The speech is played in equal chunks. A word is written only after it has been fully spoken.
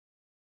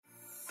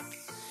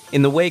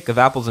In the wake of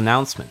Apple's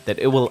announcement that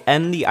it will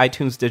end the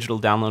iTunes digital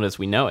download as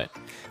we know it,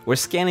 we're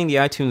scanning the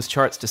iTunes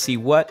charts to see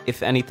what,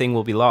 if anything,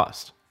 will be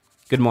lost.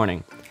 Good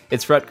morning.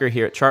 It's Rutger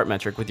here at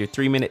Chartmetric with your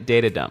 3-minute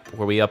data dump,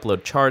 where we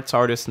upload charts,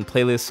 artists, and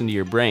playlists into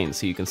your brain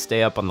so you can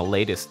stay up on the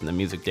latest in the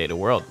music data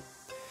world.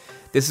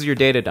 This is your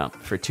data dump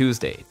for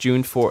Tuesday,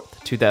 June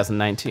 4th,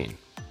 2019.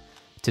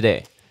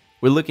 Today,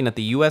 we're looking at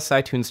the US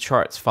iTunes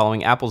charts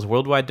following Apple's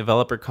Worldwide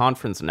Developer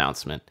Conference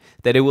announcement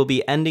that it will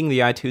be ending the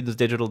iTunes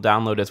digital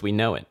download as we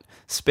know it,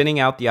 spinning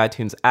out the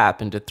iTunes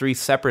app into 3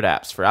 separate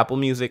apps for Apple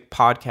Music,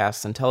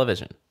 podcasts, and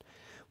television.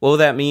 What will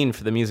that mean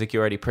for the music you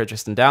already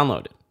purchased and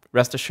downloaded?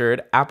 Rest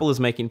assured, Apple is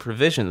making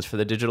provisions for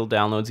the digital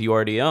downloads you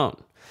already own.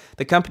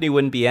 The company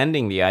wouldn't be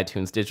ending the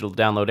iTunes digital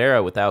download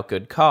era without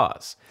good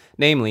cause.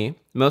 Namely,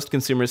 most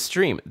consumers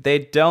stream. They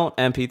don't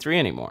MP3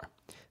 anymore.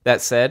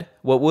 That said,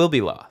 what will be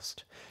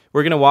lost?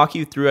 We're going to walk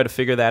you through how to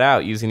figure that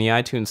out using the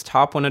iTunes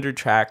Top 100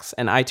 Tracks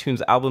and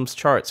iTunes Albums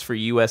charts for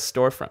US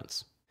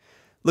storefronts.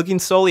 Looking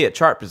solely at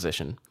chart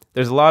position,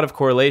 there's a lot of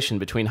correlation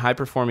between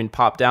high-performing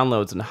pop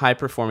downloads and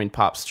high-performing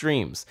pop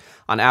streams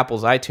on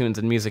Apple's iTunes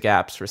and music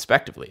apps,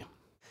 respectively.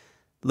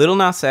 Lil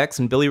Nas X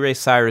and Billy Ray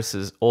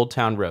Cyrus's Old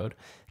Town Road,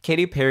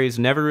 Katy Perry's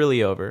Never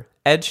Really Over,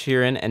 Ed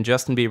Sheeran and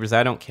Justin Bieber's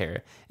I Don't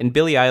Care, and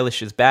Billie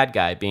Eilish's Bad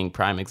Guy being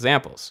prime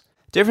examples.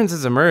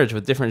 Differences emerge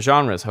with different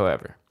genres,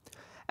 however.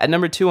 At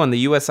number 2 on the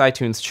US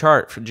iTunes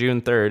chart for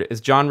June 3rd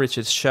is John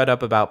Rich's Shut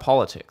Up About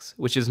Politics,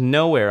 which is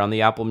nowhere on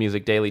the Apple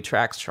Music Daily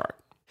Tracks chart.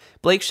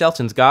 Blake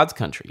Shelton's God's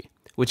Country,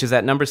 which is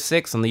at number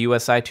 6 on the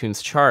US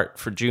iTunes chart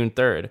for June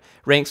 3rd,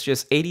 ranks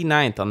just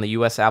 89th on the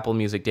US Apple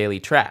Music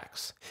Daily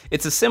Tracks.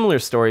 It's a similar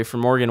story for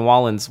Morgan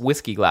Wallen's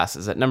Whiskey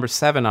Glasses at number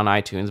 7 on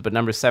iTunes but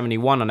number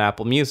 71 on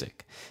Apple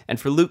Music, and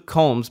for Luke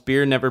Combs'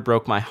 Beer Never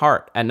Broke My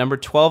Heart at number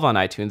 12 on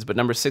iTunes but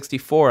number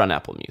 64 on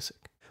Apple Music.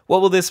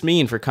 What will this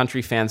mean for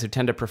country fans who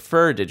tend to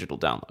prefer digital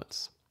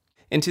downloads?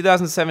 In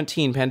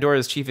 2017,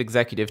 Pandora's chief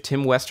executive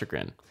Tim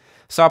Westergren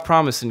saw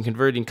promise in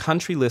converting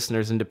country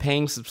listeners into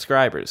paying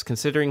subscribers,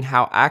 considering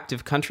how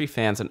active country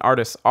fans and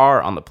artists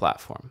are on the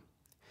platform.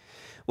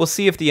 We'll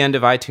see if the end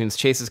of iTunes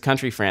chases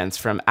country fans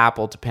from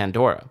Apple to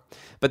Pandora,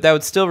 but that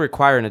would still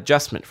require an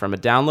adjustment from a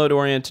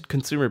download-oriented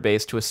consumer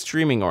base to a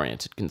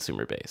streaming-oriented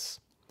consumer base.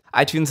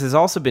 iTunes has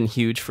also been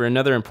huge for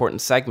another important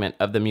segment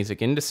of the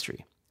music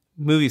industry: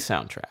 movie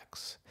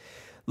soundtracks.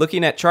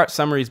 Looking at chart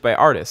summaries by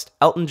artist,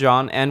 Elton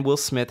John and Will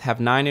Smith have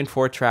 9 and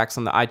 4 tracks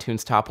on the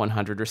iTunes Top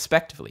 100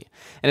 respectively,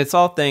 and it's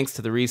all thanks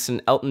to the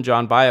recent Elton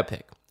John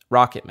biopic,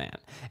 Rocket Man,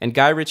 and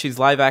Guy Ritchie's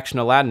live-action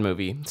Aladdin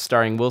movie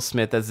starring Will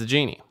Smith as the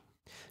genie.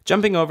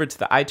 Jumping over to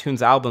the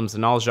iTunes Albums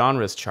in All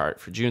Genres chart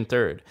for June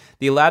 3rd,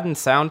 the Aladdin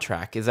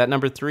soundtrack is at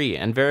number 3,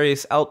 and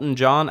various Elton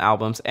John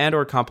albums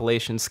and/or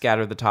compilations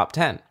scatter the top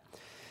 10.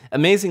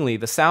 Amazingly,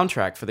 the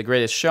soundtrack for The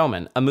Greatest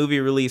Showman, a movie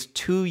released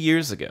 2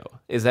 years ago,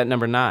 is at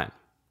number 9.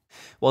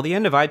 While the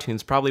end of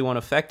iTunes probably won't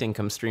affect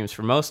income streams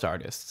for most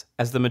artists,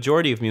 as the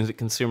majority of music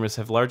consumers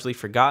have largely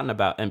forgotten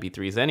about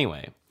MP3s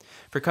anyway,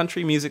 for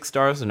country music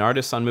stars and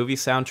artists on movie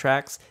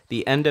soundtracks,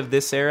 the end of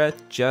this era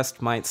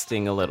just might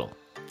sting a little.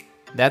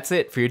 That's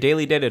it for your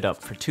daily data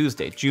dump for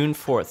Tuesday, June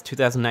 4th,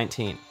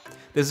 2019.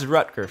 This is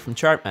Rutger from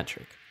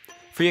Chartmetric.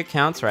 Free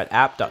accounts are at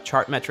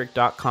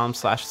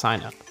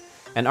app.chartmetric.com/signup,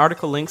 and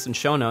article links and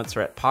show notes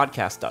are at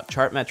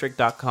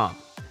podcast.chartmetric.com.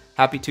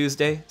 Happy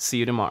Tuesday, see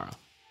you tomorrow.